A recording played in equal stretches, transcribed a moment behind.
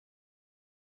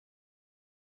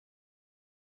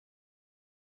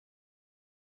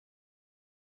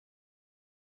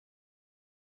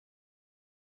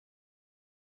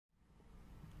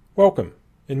Welcome!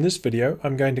 In this video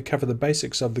I'm going to cover the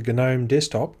basics of the GNOME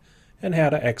desktop and how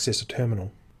to access a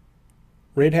terminal.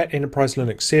 Red Hat Enterprise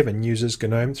Linux 7 uses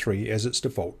GNOME 3 as its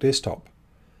default desktop,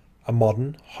 a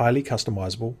modern, highly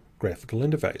customizable graphical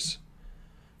interface.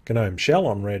 GNOME Shell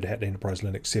on Red Hat Enterprise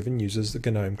Linux 7 uses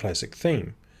the GNOME Classic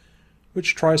theme,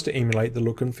 which tries to emulate the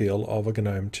look and feel of a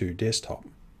GNOME 2 desktop.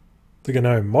 The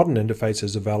GNOME Modern interface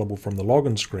is available from the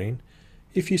login screen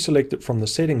if you select it from the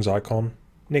settings icon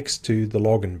next to the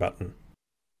login button.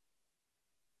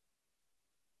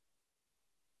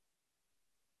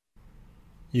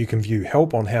 You can view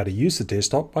help on how to use the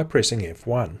desktop by pressing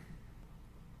F1.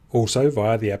 Also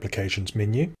via the Applications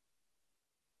menu,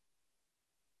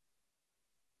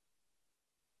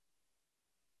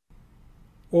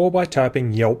 or by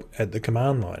typing Yelp at the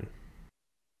command line.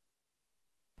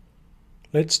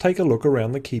 Let's take a look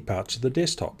around the key parts of the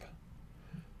desktop.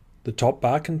 The top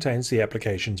bar contains the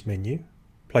Applications menu,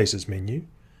 Places menu,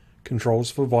 controls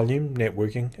for volume,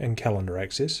 networking and calendar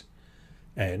access,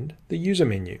 and the User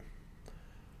menu.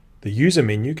 The User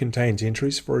menu contains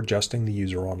entries for adjusting the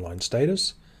user online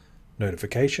status,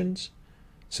 notifications,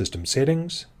 system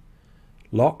settings,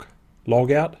 lock,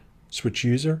 logout, switch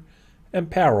user, and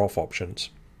power off options.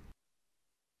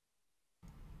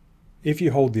 If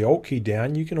you hold the Alt key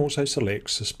down, you can also select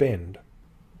Suspend.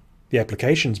 The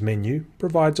Applications menu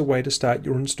provides a way to start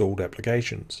your installed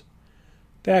applications.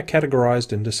 They are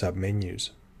categorized into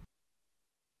submenus.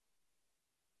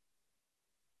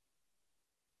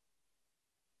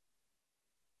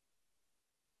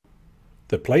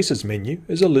 The Places menu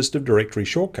is a list of directory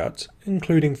shortcuts,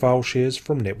 including file shares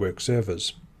from network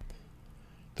servers.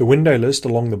 The window list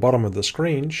along the bottom of the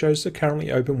screen shows the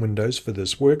currently open windows for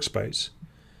this workspace,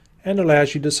 and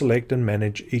allows you to select and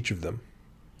manage each of them.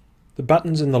 The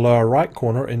buttons in the lower right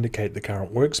corner indicate the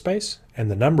current workspace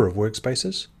and the number of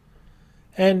workspaces,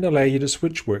 and allow you to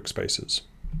switch workspaces.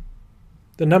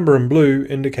 The number in blue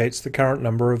indicates the current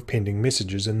number of pending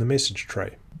messages in the message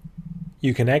tray.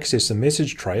 You can access the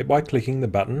message tray by clicking the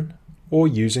button or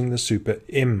using the Super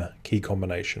M key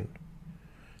combination.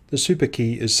 The Super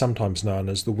key is sometimes known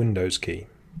as the Windows key.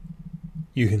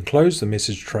 You can close the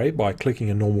message tray by clicking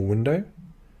a normal window,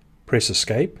 press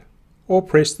Escape, or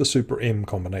press the Super M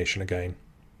combination again.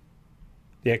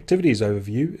 The Activities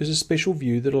overview is a special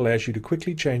view that allows you to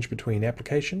quickly change between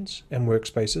applications and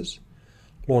workspaces,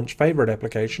 launch favorite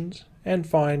applications, and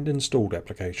find installed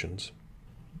applications.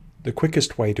 The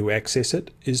quickest way to access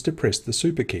it is to press the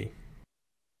Super key.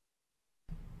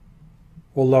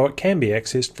 Although it can be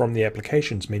accessed from the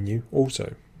Applications menu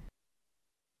also.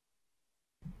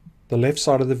 The left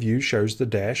side of the view shows the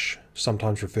dash,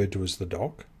 sometimes referred to as the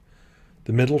dock.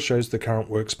 The middle shows the current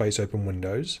workspace open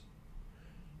windows,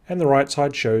 and the right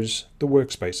side shows the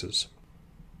workspaces.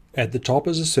 At the top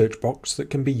is a search box that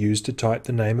can be used to type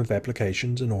the name of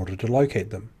applications in order to locate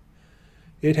them.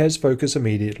 It has focus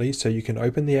immediately, so you can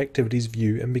open the Activities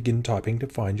view and begin typing to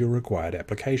find your required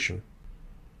application.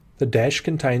 The dash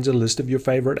contains a list of your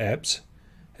favorite apps,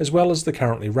 as well as the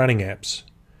currently running apps.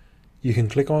 You can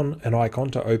click on an icon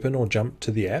to open or jump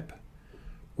to the app.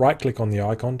 Right-click on the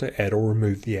icon to add or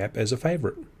remove the app as a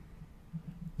favorite.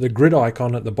 The grid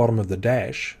icon at the bottom of the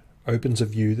dash opens a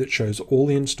view that shows all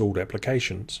the installed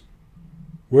applications.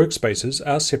 Workspaces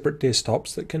are separate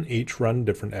desktops that can each run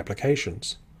different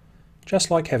applications,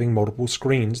 just like having multiple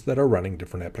screens that are running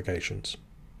different applications.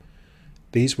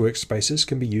 These workspaces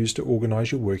can be used to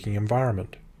organize your working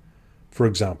environment. For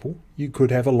example, you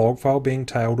could have a log file being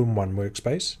tailed in one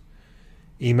workspace,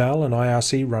 email and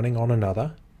IRC running on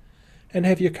another, and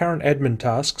have your current admin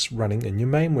tasks running in your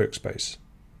main workspace.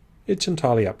 It's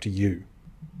entirely up to you.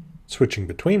 Switching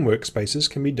between workspaces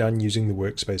can be done using the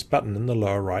Workspace button in the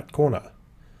lower right corner,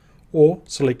 or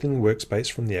selecting the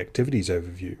workspace from the Activities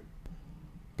overview.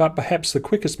 But perhaps the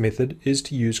quickest method is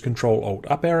to use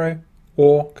Ctrl-Alt-Up arrow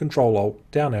or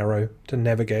Ctrl-Alt-Down arrow to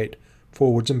navigate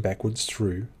forwards and backwards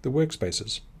through the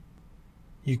workspaces.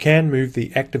 You can move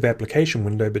the active application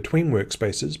window between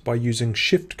workspaces by using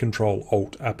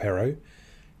Shift-Ctrl-Alt-Up arrow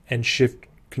and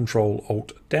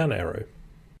Shift-Ctrl-Alt-Down arrow.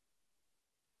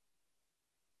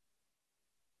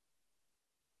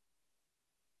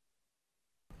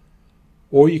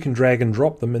 Or you can drag and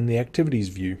drop them in the Activities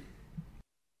view.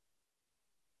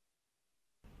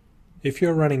 If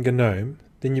you're running GNOME,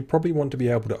 then you probably want to be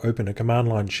able to open a command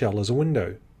line shell as a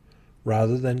window,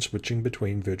 rather than switching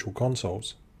between virtual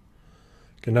consoles.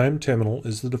 GNOME Terminal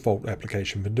is the default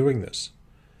application for doing this.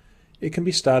 It can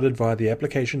be started via the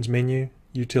Applications menu,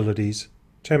 Utilities,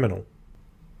 Terminal,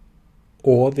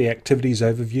 or the Activities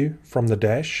overview from the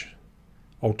dash.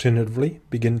 Alternatively,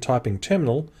 begin typing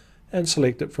Terminal and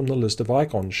select it from the list of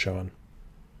icons shown.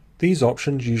 These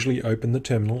options usually open the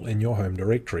terminal in your home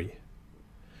directory.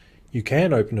 You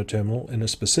can open a terminal in a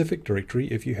specific directory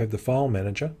if you have the file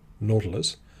manager,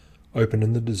 Nautilus, open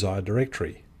in the desired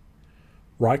directory.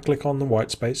 Right-click on the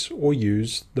whitespace or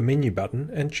use the menu button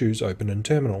and choose Open in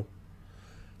Terminal.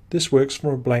 This works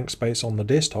from a blank space on the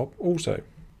desktop also.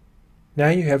 Now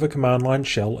you have a command line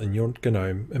shell in your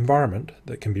GNOME environment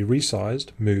that can be resized,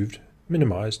 moved,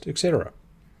 minimized, etc.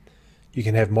 You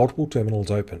can have multiple terminals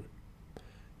open.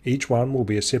 Each one will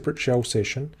be a separate shell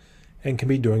session and can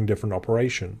be doing different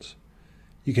operations.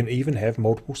 You can even have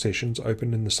multiple sessions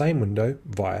open in the same window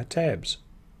via tabs.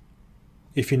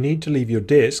 If you need to leave your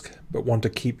desk but want to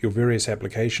keep your various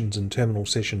applications and terminal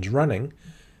sessions running,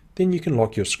 then you can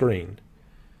lock your screen.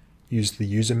 Use the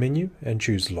user menu and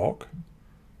choose Lock,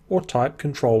 or type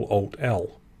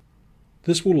Ctrl-Alt-L.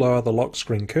 This will lower the lock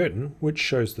screen curtain, which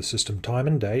shows the system time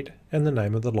and date and the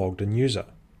name of the logged in user.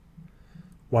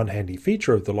 One handy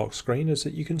feature of the lock screen is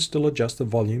that you can still adjust the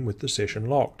volume with the session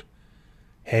locked.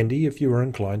 Handy if you are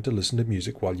inclined to listen to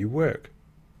music while you work.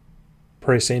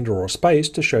 Press Enter or Space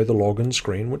to show the login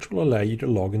screen, which will allow you to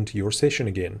log into your session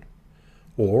again.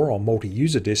 Or on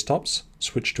multi-user desktops,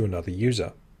 switch to another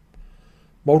user.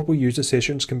 Multiple user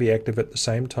sessions can be active at the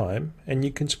same time, and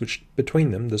you can switch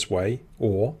between them this way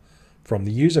or from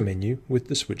the user menu with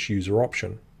the Switch User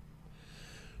option.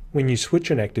 When you switch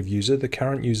an active user, the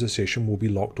current user session will be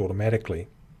locked automatically.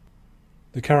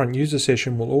 The current user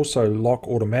session will also lock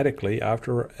automatically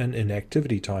after an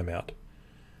inactivity timeout.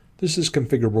 This is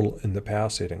configurable in the power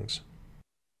settings.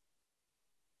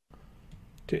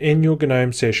 To end your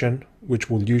GNOME session, which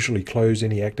will usually close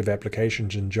any active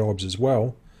applications and jobs as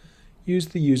well, use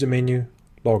the user menu,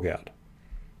 Logout.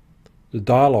 The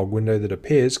dialog window that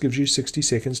appears gives you 60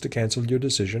 seconds to cancel your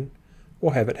decision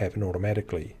or have it happen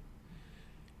automatically.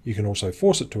 You can also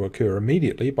force it to occur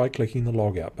immediately by clicking the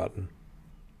Logout button.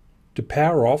 To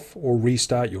power off or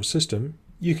restart your system,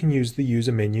 you can use the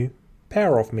user menu,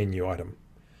 Power Off menu item,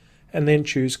 and then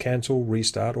choose Cancel,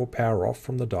 Restart or Power Off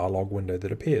from the dialog window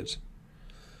that appears.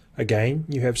 Again,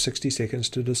 you have 60 seconds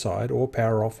to decide, or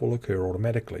power off will occur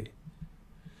automatically.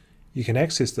 You can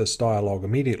access this dialog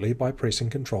immediately by pressing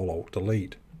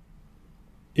Ctrl-Alt-Delete.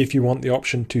 If you want the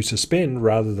option to suspend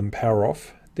rather than power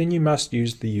off, then you must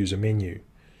use the user menu.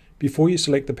 Before you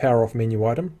select the power off menu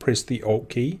item, press the Alt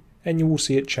key and you will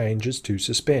see it changes to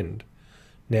suspend.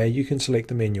 Now you can select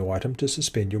the menu item to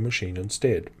suspend your machine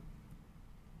instead.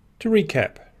 To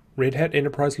recap, Red Hat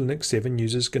Enterprise Linux 7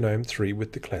 uses GNOME 3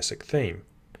 with the classic theme.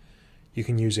 You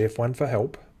can use F1 for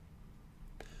help.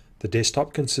 The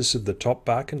desktop consists of the top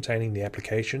bar containing the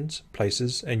applications,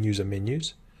 places and user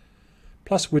menus,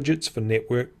 plus widgets for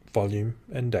network, volume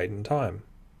and date and time.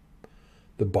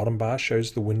 The bottom bar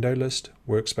shows the window list,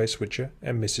 workspace switcher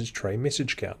and message tray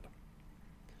message count.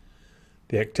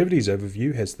 The activities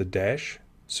overview has the dash,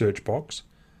 search box,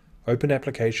 open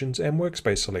applications and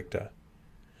workspace selector.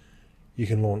 You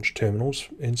can launch terminals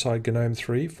inside GNOME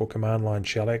 3 for command line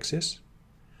shell access.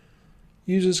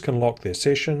 Users can lock their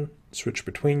session, switch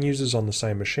between users on the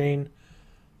same machine,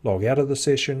 log out of the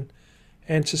session,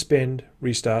 and suspend,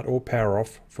 restart or power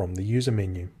off from the user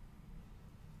menu.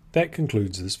 That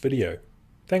concludes this video.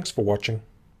 Thanks for watching.